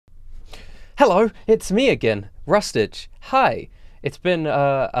Hello, it's me again, Rustage. Hi. It's been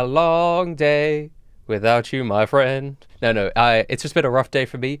a long day without you, my friend. No, it's just been a rough day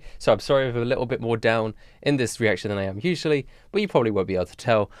for me, so I'm sorry if I'm a little bit more down in this reaction than I am usually, but you probably won't be able to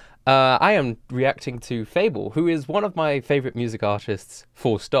tell. I am reacting to Fabvl, who is one of my favorite music artists,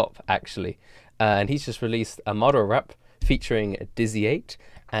 full stop, actually. And he's just released a Madara rap featuring Dizzy 8,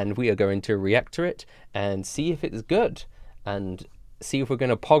 and we are going to react to it and see if it's good, and see if we're going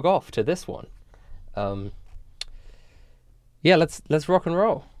to pog off to this one. Yeah, let's rock and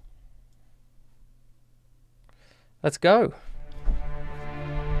roll. Let's go.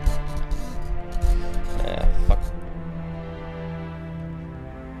 Fuck.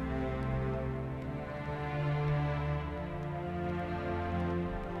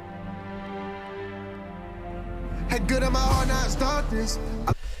 Had good in my heart, now start this.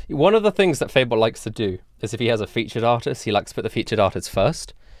 One of the things that Fabvl likes to do is if he has a featured artist, he likes to put the featured artist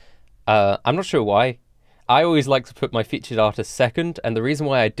first. I'm not sure why. I always like to put my featured artist second, and the reason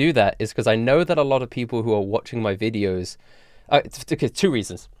why I do that is because I know that a lot of people who are watching my videos... it's two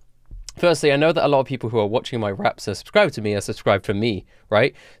reasons. Firstly, I know that a lot of people who are watching my raps and subscribe to me are subscribed to me,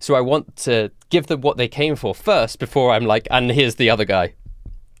 right? So I want to give them what they came for first before I'm like, and here's the other guy.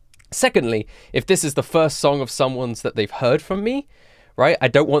 Secondly, if this is the first song of someone's that they've heard from me, right? I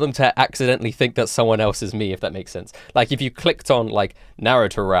don't want them to accidentally think that someone else is me, if that makes sense. Like if you clicked on like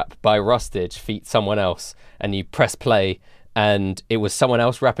Naruto Rap by Rustage feat someone else and you press play and it was someone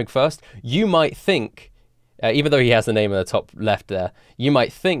else rapping first, you might think, even though he has the name in the top left there, you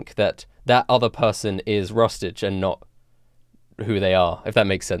might think that that other person is Rustage and not who they are, if that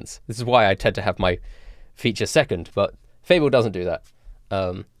makes sense. This is why I tend to have my feature second, but Fabvl doesn't do that.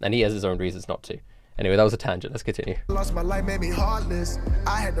 And he has his own reasons not to. Anyway, that was a tangent. Let's continue. Lost my life, made me heartless.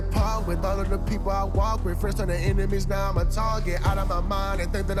 I had to part with all of the people I walk with. First on the enemies, now I'm a target. Out of my mind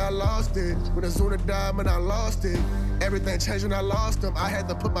and think that I lost it. When the sooner died, when I lost it. Everything changed when I lost him. I had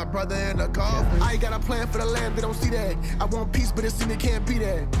to put my brother in a coffin. I ain't got a plan for the land, they don't see that. I want peace, but it seems they can't be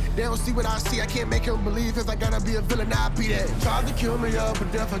that. They don't see what I see, I can't make them believe. Cause I gotta be a villain, I be that. Tried to kill me up,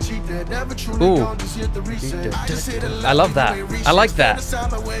 but death I cheat that. Never truly gone, just hit the reset. I love that. I like that.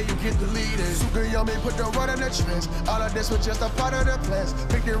 Put the word in the trench. All of this was just a part of the plans.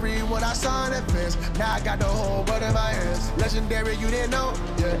 Victory when I saw in advance. Now I got the whole world in my hands. Legendary, you didn't know.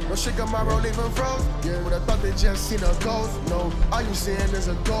 Yeah, no shit on my road, even froze. Yeah, when I thought they just seen a ghost. No, all you seeing is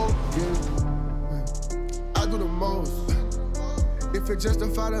a goat. Yeah, I do the most. If it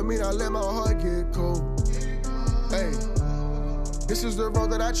justified to me, I let my heart get cold. Hey, this is the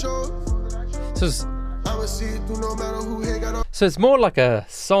road that I chose. So it's more like a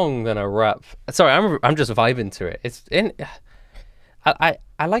song than a rap. Sorry, I'm just vibing to it. It's in. I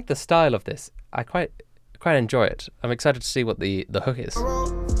like the style of this. I quite enjoy it. I'm excited to see what the hook is.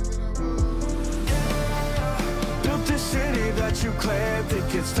 Built this city that you claim,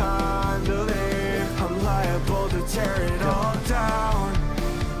 think it's time to leave. I'm liable to tear it all down.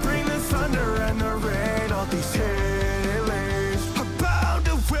 Bring the thunder and the rain, all these hidden leaves. I'm bound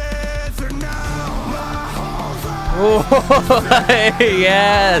to wither now. Oh,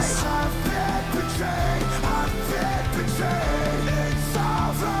 yes.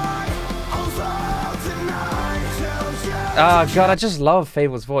 Oh god, I just love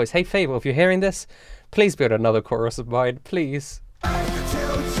Fabvl's voice. Hey Fabvl, if you're hearing this, please build another chorus of mine, please.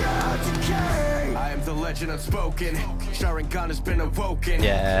 Unspoken, Sharingan has been awoken.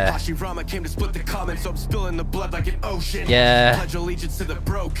 Yeah. Hashirama came to split the comments, so I'm spilling the blood like an ocean. Yeah. Pledge allegiance to the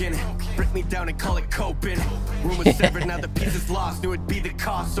broken. Break me down and call it coping. Rumors severed, now the piece is lost. Knew it'd be the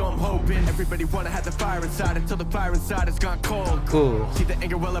cost, so I'm hoping. Everybody wanna have the fire inside until the fire inside has gone cold. Cool. See the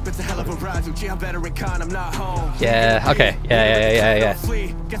anger well up, it's a hell of a rise. Uchiha veteran Khan, I'm not home. Yeah. Okay. Yeah.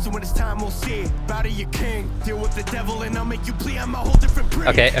 Guess when it's time we'll see. Bow to your king. Deal with the devil and I'll make you plea. I'm a whole different breed.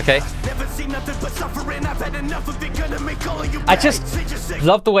 Okay. Never seen nothing but suffering. I've had enough of it, gonna make all of you. I just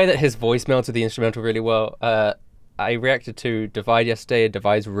love the way that his voice melted the instrumental really well. I reacted to Divide yesterday, and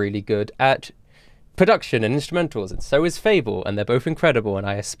Divide's really good at production and instrumentals, and so is Fabvl, and they're both incredible, and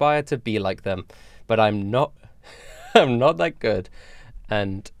I aspire to be like them, but I'm not. I'm not that good,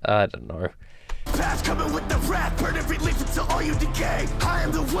 and I don't know. Past coming with the wrath, burn every leaf until all you decay. I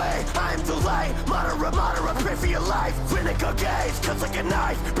am the way, I am the light. Madara, pray for your life. Clinical gaze, cuts like a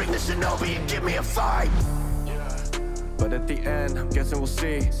knife. Bring the shinobi and give me a fight. But at the end, I'm guessing we'll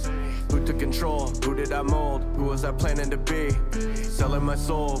see. Who took control? Who did I mold? Who was I planning to be? Selling my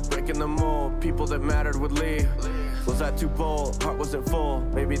soul, breaking the mold. People that mattered would leave. Was I too bold? Heart wasn't full.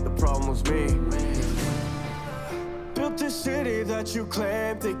 Maybe the problem was me. Built this city that you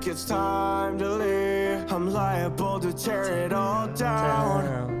claim, think it's time to leave. I'm liable to tear it all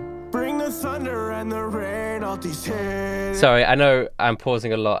down. Bring the thunder. in the rain, all these hits. Sorry, I know I'm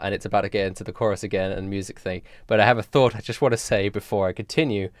pausing a lot and it's about to get into the chorus again and music thing, but I have a thought I just want to say before I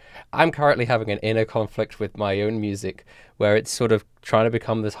continue. I'm currently having an inner conflict with my own music where it's sort of trying to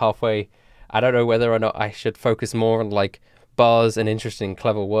become this halfway. I don't know whether or not I should focus more on like bars and interesting,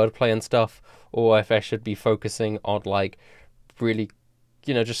 clever wordplay and stuff, or if I should be focusing on like really,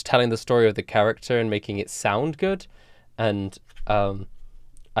 you know, just telling the story of the character and making it sound good. And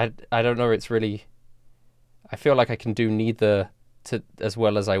I don't know, it's really, I feel like I can do neither to as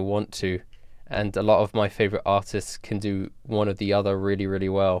well as I want to, and a lot of my favorite artists can do one or the other really, really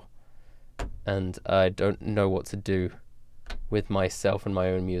well, and I don't know what to do with myself and my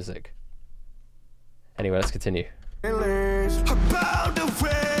own music. Anyway, let's continue.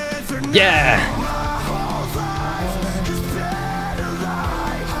 Yeah!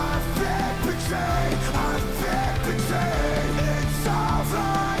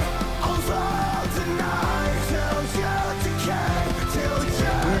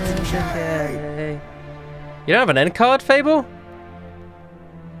 You don't have an end card, Fabvl?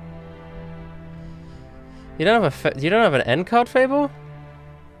 You don't have an end card, Fabvl?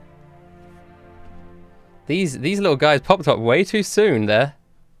 These little guys popped up way too soon there.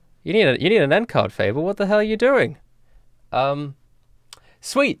 You need an end card, Fabvl. What the hell are you doing?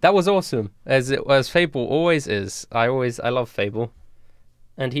 Sweet, that was awesome. As Fabvl always is. I love Fabvl,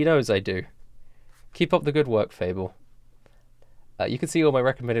 and he knows I do. Keep up the good work, Fabvl. You can see all my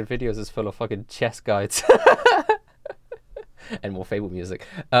recommended videos is full of fucking chess guides and more Fabvl music.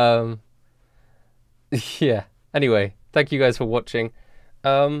 Yeah. Anyway, thank you guys for watching.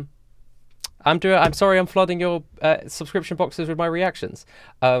 I'm sorry I'm flooding your subscription boxes with my reactions.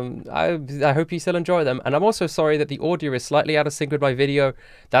 I hope you still enjoy them, and I'm also sorry that the audio is slightly out of sync with my video.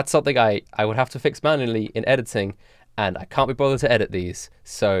 That's something I would have to fix manually in editing, and I can't be bothered to edit these,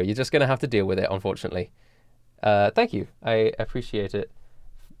 so you're just gonna have to deal with it, unfortunately. Thank you. I appreciate it.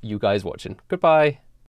 You guys watching. Goodbye.